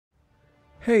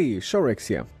Hey, Shorex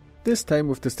here. This time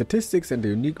with the statistics and the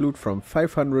unique loot from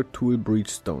 500 Tul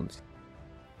Breachstones.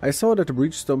 I saw that the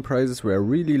Breachstone prices were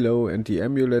really low and the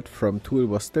amulet from Tul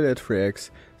was still at 3x,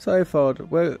 so I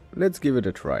thought, well, let's give it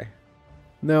a try.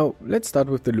 Now, let's start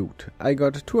with the loot. I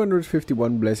got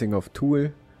 251 Blessing of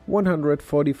Tul,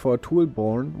 144 Tul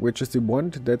Born, which is the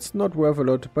wand that's not worth a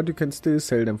lot, but you can still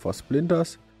sell them for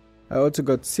splinters. I also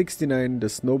got 69 the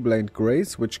Snowblind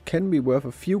Grace, which can be worth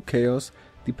a few chaos,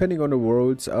 depending on the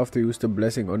worlds after you use the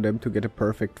blessing on them to get a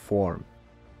perfect form.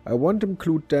 I won't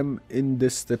include them in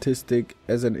this statistic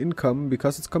as an income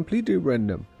because it's completely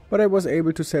random, but I was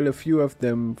able to sell a few of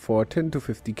them for 10 to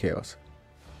 50 chaos.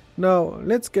 Now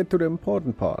let's get to the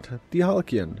important part, the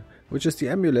Halcyon, which is the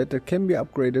amulet that can be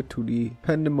upgraded to the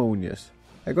Pandemonious.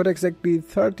 I got exactly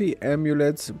 30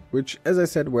 amulets, which as I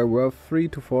said were worth 3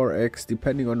 to 4x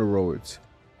depending on the rolls.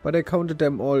 But I counted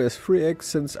them all as 3x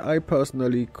since I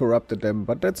personally corrupted them,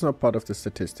 but that's not part of the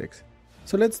statistics.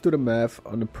 So let's do the math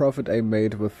on the profit I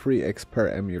made with 3x per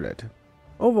amulet.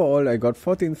 Overall I got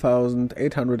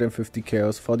 14,850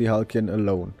 chaos for the Halcyon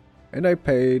alone, and I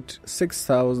paid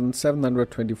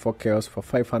 6,724 chaos for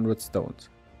 500 stones,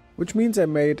 which means I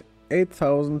made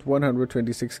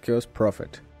 8,126 chaos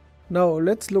profit. Now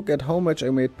let's look at how much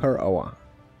I made per hour.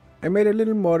 I made a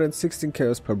little more than 16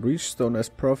 chaos per breachstone as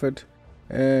profit,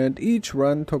 and each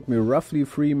run took me roughly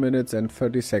 3 minutes and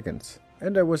 30 seconds,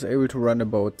 and I was able to run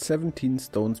about 17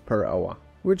 stones per hour,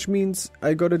 which means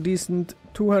I got a decent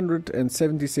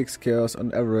 276 chaos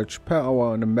on average per hour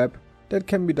on a map that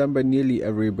can be done by nearly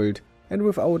every build and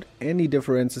without any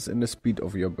differences in the speed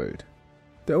of your build.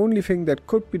 The only thing that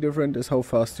could be different is how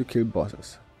fast you kill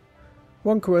bosses.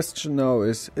 One question now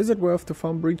is it worth to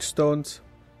farm breachstones?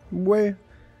 Well,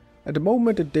 at the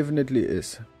moment it definitely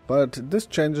is. But this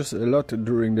changes a lot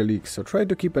during the league, so try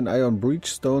to keep an eye on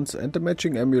breachstones and the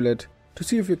matching amulet to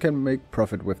see if you can make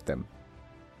profit with them.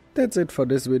 That's it for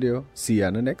this video, see ya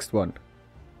in the next one.